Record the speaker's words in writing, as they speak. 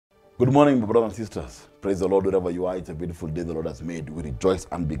Good morning, my brothers and sisters. Praise the Lord wherever you are. It's a beautiful day the Lord has made. We rejoice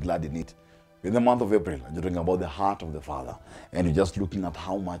and be glad in it. In the month of April, and you're talking about the heart of the Father, and you're just looking at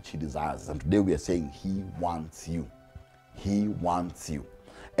how much He desires. And today we are saying He wants you. He wants you.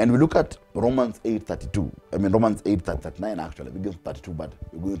 And we look at Romans 8:32. Romans 8:39 actually. We begin 32, but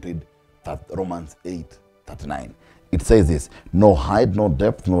we're going to read Romans 8:39. It says this: no height, no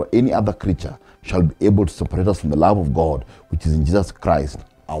depth, nor any other creature shall be able to separate us from the love of God, which is in Jesus Christ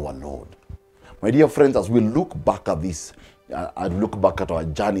our Lord. My dear friends, as we look back at this, and look back at our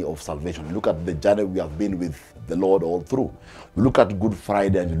journey of salvation, look at the journey we have been with the Lord all through. We look at Good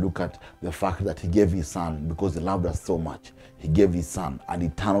Friday and we look at the fact that He gave His Son because He loved us so much. He gave His Son an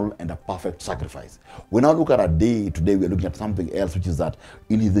eternal and a perfect sacrifice. We now look at a day, today we are looking at something else, which is that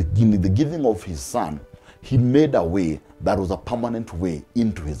in the giving of His Son, He made a way that was a permanent way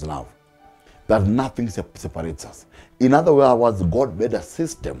into His love, that nothing separates us. In other words, God made a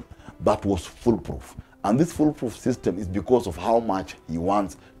system that was foolproof. And this foolproof system is because of how much He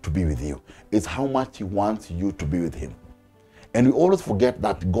wants to be with you. It's how much He wants you to be with Him. And we always forget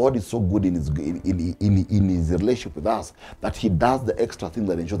that God is so good in his relationship with us that He does the extra thing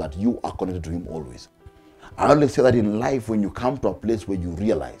that ensures that you are connected to Him always. I always say that in life, when you come to a place where you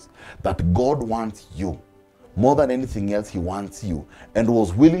realize that God wants you, more than anything else, He wants you, and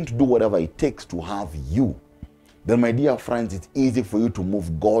was willing to do whatever it takes to have you, then my dear friends, it's easy for you to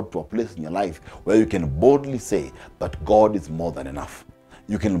move God to a place in your life where you can boldly say that God is more than enough.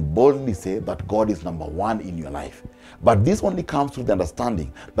 You can boldly say that God is number one in your life. But this only comes through the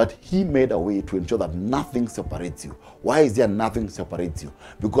understanding that He made a way to ensure that nothing separates you. Why is there nothing separates you?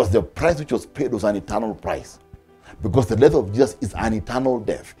 Because the price which was paid was an eternal price. Because the death of Jesus is an eternal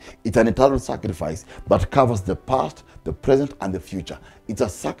death. It's an eternal sacrifice that covers the past, the present, and the future. It's a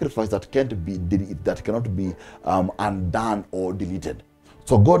sacrifice that cannot be undone or deleted.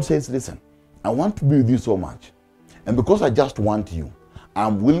 So God says, listen, I want to be with you so much. And because I just want you,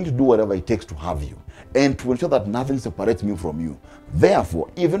 I'm willing to do whatever it takes to have you and to ensure that nothing separates me from you.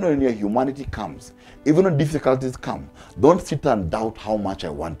 Therefore, even when your humanity comes, even when difficulties come, don't sit and doubt how much I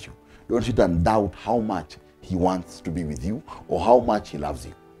want you. Don't sit and doubt how much He wants to be with you or how much He loves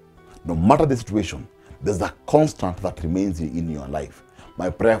you. No matter the situation, there's a constant that remains in your life. My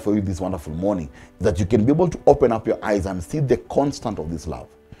prayer for you this wonderful morning is that you can be able to open up your eyes and see the constant of this love.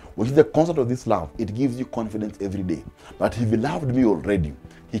 When you see the constant of this love, it gives you confidence every day. But if He loved me already,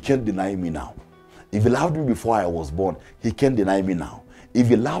 He can't deny me now. If He loved me before I was born, He can't deny me now. If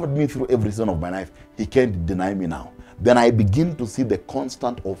He loved me through every season of my life, He can't deny me now. Then I begin to see the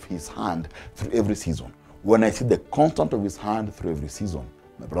constant of His hand through every season. When I see the constant of His hand through every season,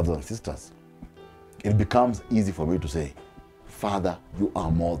 my brothers and sisters, it becomes easy for me to say, Father, you are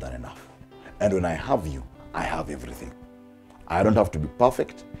more than enough. And when I have you, I have everything. I don't have to be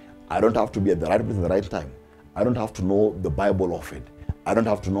perfect. I don't have to be at the right place at the right time. I don't have to know the Bible offered. I don't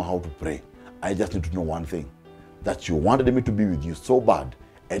have to know how to pray. I just need to know one thing, that you wanted me to be with you so bad,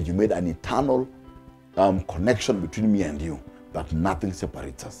 and you made an eternal connection between me and you, that nothing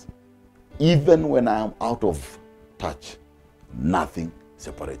separates us. Even when I am out of touch, nothing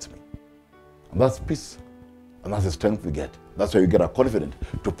separates me. And that's peace. And that's the strength we get. That's why we get our confidence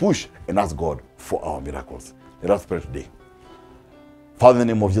to push and ask God for our miracles. Let us pray today. Father, in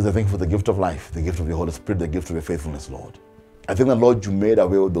the name of Jesus, I thank you for the gift of life, the gift of your Holy Spirit, the gift of your faithfulness, Lord. I think that, Lord, you made a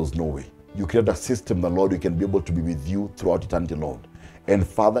way where there was no way. You created a system that, Lord, we can be able to be with you throughout eternity, Lord. And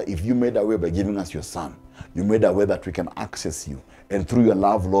Father, if you made a way by giving us your Son, you made a way that we can access you. And through your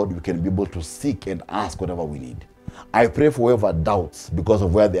love, Lord, we can be able to seek and ask whatever we need. I pray for whoever doubts because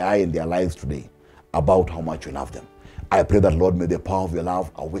of where they are in their lives today about how much you love them. I pray that, Lord, may the power of your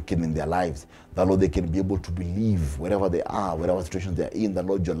love awaken in their lives, that, Lord, they can be able to believe wherever they are, whatever situations they are in, that,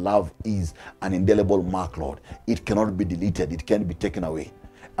 Lord, your love is an indelible mark, Lord. It cannot be deleted. It can't be taken away.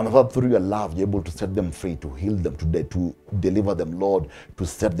 And Father, through your love, you're able to set them free, to heal them, to deliver them, Lord, to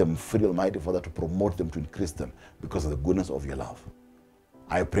set them free, Almighty Father, to promote them, to increase them because of the goodness of your love.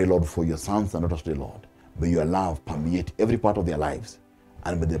 I pray, Lord, for your sons and daughters today, Lord. May your love permeate every part of their lives.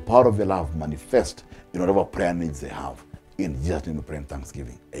 And may the power of your love manifest in whatever prayer needs they have. In Jesus' name we pray in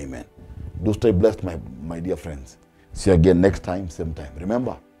thanksgiving. Amen. Do stay blessed, my dear friends. See you again next time, same time.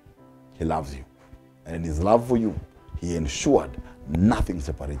 Remember, He loves you. And in His love for you, He ensured nothing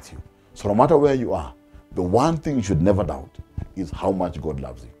separates you. So no matter where you are, the one thing you should never doubt is how much God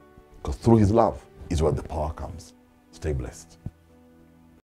loves you. Because through His love is where the power comes. Stay blessed.